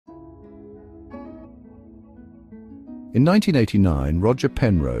In 1989, Roger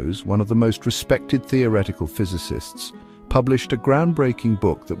Penrose, one of the most respected theoretical physicists, published a groundbreaking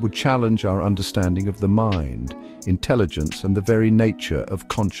book that would challenge our understanding of the mind, intelligence, and the very nature of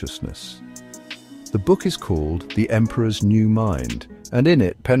consciousness. The book is called The Emperor's New Mind, and in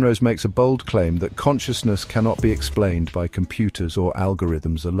it, Penrose makes a bold claim that consciousness cannot be explained by computers or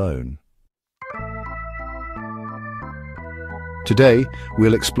algorithms alone. Today,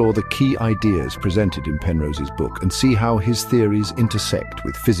 we'll explore the key ideas presented in Penrose's book and see how his theories intersect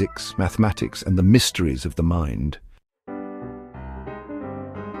with physics, mathematics, and the mysteries of the mind.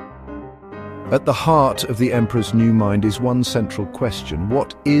 At the heart of The Emperor's New Mind is one central question: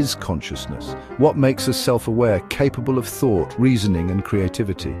 what is consciousness? What makes us self-aware, capable of thought, reasoning, and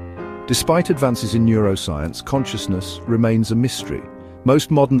creativity? Despite advances in neuroscience, consciousness remains a mystery.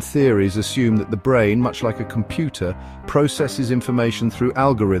 Most modern theories assume that the brain, much like a computer, processes information through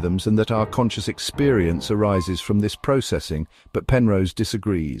algorithms and that our conscious experience arises from this processing, but Penrose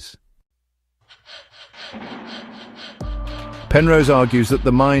disagrees. Penrose argues that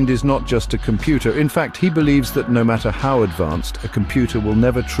the mind is not just a computer. In fact, he believes that no matter how advanced, a computer will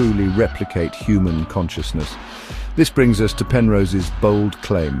never truly replicate human consciousness. This brings us to Penrose's bold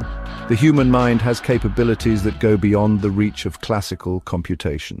claim: the human mind has capabilities that go beyond the reach of classical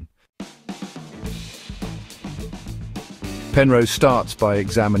computation. Penrose starts by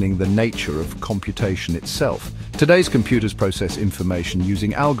examining the nature of computation itself. Today's computers process information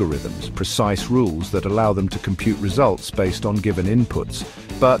using algorithms, precise rules that allow them to compute results based on given inputs.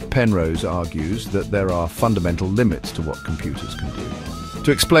 But Penrose argues that there are fundamental limits to what computers can do.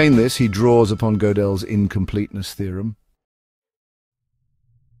 To explain this, he draws upon Gödel's incompleteness theorem.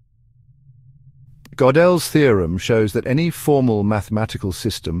 Gödel's theorem shows that any formal mathematical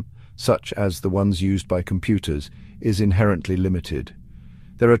system, such as the ones used by computers, is inherently limited.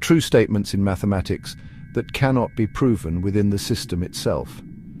 There are true statements in mathematics that cannot be proven within the system itself.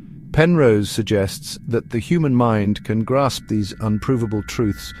 Penrose suggests that the human mind can grasp these unprovable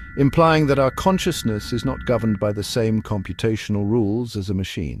truths, implying that our consciousness is not governed by the same computational rules as a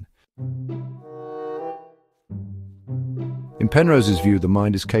machine. In Penrose's view, the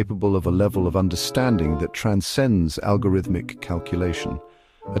mind is capable of a level of understanding that transcends algorithmic calculation,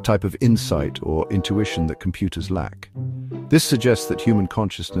 a type of insight or intuition that computers lack. This suggests that human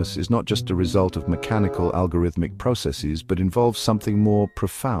consciousness is not just a result of mechanical algorithmic processes, but involves something more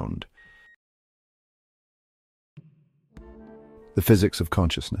profound: the physics of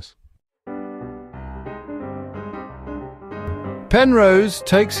consciousness. Penrose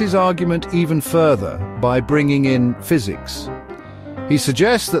takes his argument even further by bringing in physics. He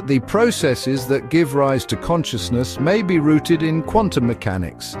suggests that the processes that give rise to consciousness may be rooted in quantum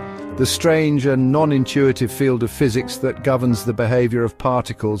mechanics, the strange and non-intuitive field of physics that governs the behavior of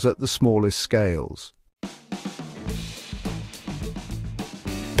particles at the smallest scales.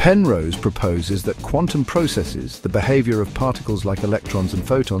 Penrose proposes that quantum processes, the behavior of particles like electrons and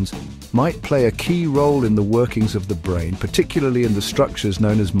photons, might play a key role in the workings of the brain, particularly in the structures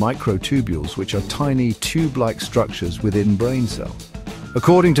known as microtubules, which are tiny tube-like structures within brain cells.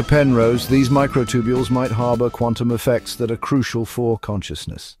 According to Penrose, these microtubules might harbor quantum effects that are crucial for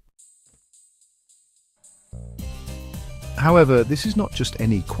consciousness. However, this is not just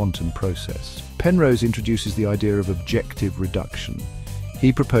any quantum process. Penrose introduces the idea of objective reduction.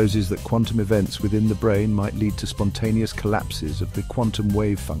 He proposes that quantum events within the brain might lead to spontaneous collapses of the quantum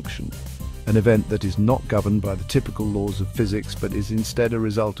wave function, an event that is not governed by the typical laws of physics but is instead a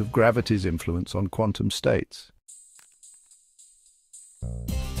result of gravity's influence on quantum states.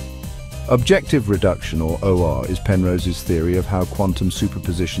 Objective reduction, or OR, is Penrose's theory of how quantum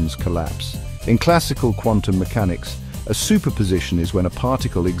superpositions collapse. In classical quantum mechanics, a superposition is when a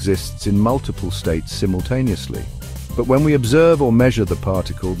particle exists in multiple states simultaneously. But when we observe or measure the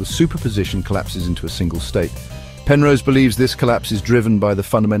particle, the superposition collapses into a single state. Penrose believes this collapse is driven by the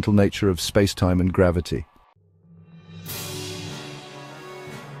fundamental nature of space-time and gravity.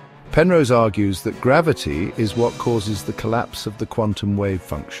 Penrose argues that gravity is what causes the collapse of the quantum wave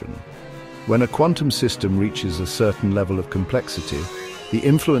function. When a quantum system reaches a certain level of complexity, the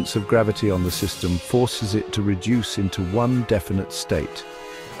influence of gravity on the system forces it to reduce into one definite state,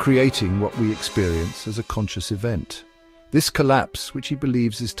 creating what we experience as a conscious event. This collapse, which he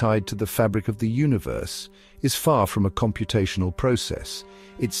believes is tied to the fabric of the universe, is far from a computational process.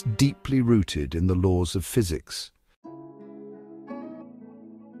 It's deeply rooted in the laws of physics.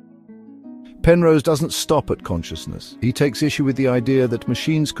 Penrose doesn't stop at consciousness. He takes issue with the idea that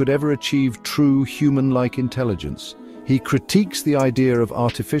machines could ever achieve true human-like intelligence. He critiques the idea of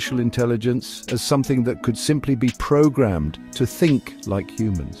artificial intelligence as something that could simply be programmed to think like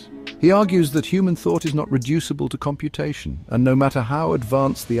humans. He argues that human thought is not reducible to computation, and no matter how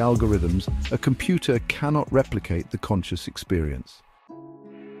advanced the algorithms, a computer cannot replicate the conscious experience.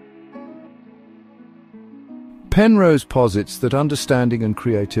 Penrose posits that understanding and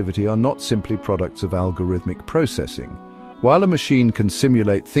creativity are not simply products of algorithmic processing. While a machine can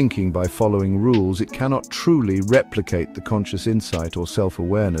simulate thinking by following rules, it cannot truly replicate the conscious insight or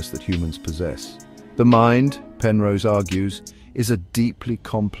self-awareness that humans possess. The mind, Penrose argues, is a deeply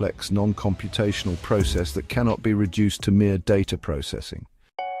complex, non-computational process that cannot be reduced to mere data processing.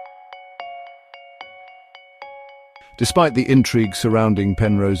 Despite the intrigue surrounding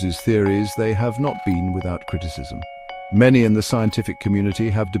Penrose's theories, they have not been without criticism. Many in the scientific community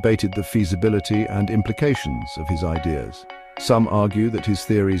have debated the feasibility and implications of his ideas. Some argue that his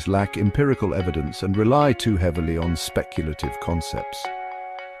theories lack empirical evidence and rely too heavily on speculative concepts.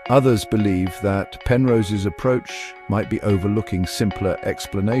 Others believe that Penrose's approach might be overlooking simpler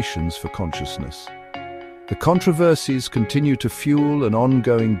explanations for consciousness. The controversies continue to fuel an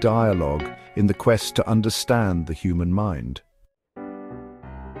ongoing dialogue in the quest to understand the human mind.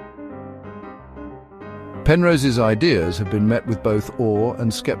 Penrose's ideas have been met with both awe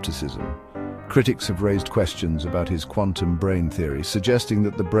and skepticism. Critics have raised questions about his quantum brain theory, suggesting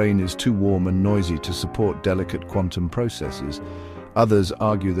that the brain is too warm and noisy to support delicate quantum processes. Others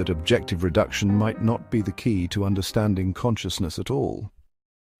argue that objective reduction might not be the key to understanding consciousness at all.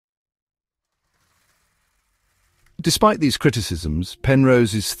 Despite these criticisms,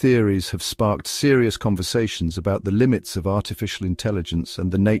 Penrose's theories have sparked serious conversations about the limits of artificial intelligence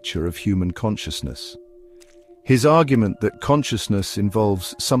and the nature of human consciousness. His argument that consciousness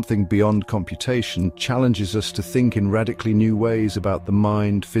involves something beyond computation challenges us to think in radically new ways about the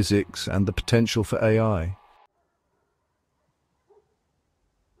mind, physics, and the potential for AI.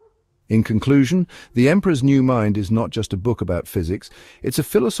 In conclusion, The Emperor's New Mind is not just a book about physics, it's a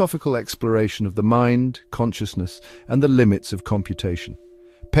philosophical exploration of the mind, consciousness, and the limits of computation.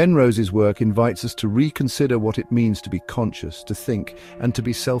 Penrose's work invites us to reconsider what it means to be conscious, to think, and to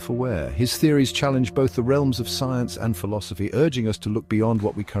be self-aware. His theories challenge both the realms of science and philosophy, urging us to look beyond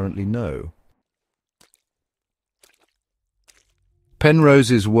what we currently know.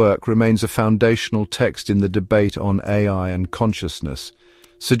 Penrose's work remains a foundational text in the debate on AI and consciousness,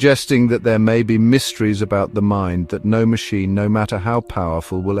 suggesting that there may be mysteries about the mind that no machine, no matter how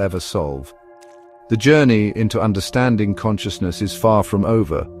powerful, will ever solve. The journey into understanding consciousness is far from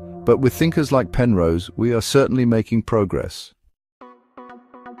over, but with thinkers like Penrose, we are certainly making progress.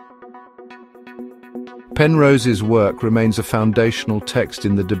 Penrose's work remains a foundational text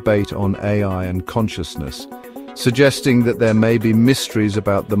in the debate on AI and consciousness, suggesting that there may be mysteries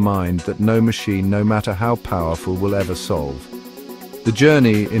about the mind that no machine, no matter how powerful, will ever solve. The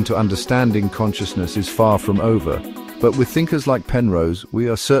journey into understanding consciousness is far from over, but with thinkers like Penrose, we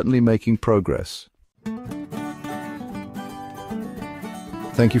are certainly making progress.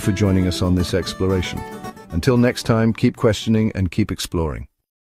 Thank you for joining us on this exploration. Until next time, keep questioning and keep exploring.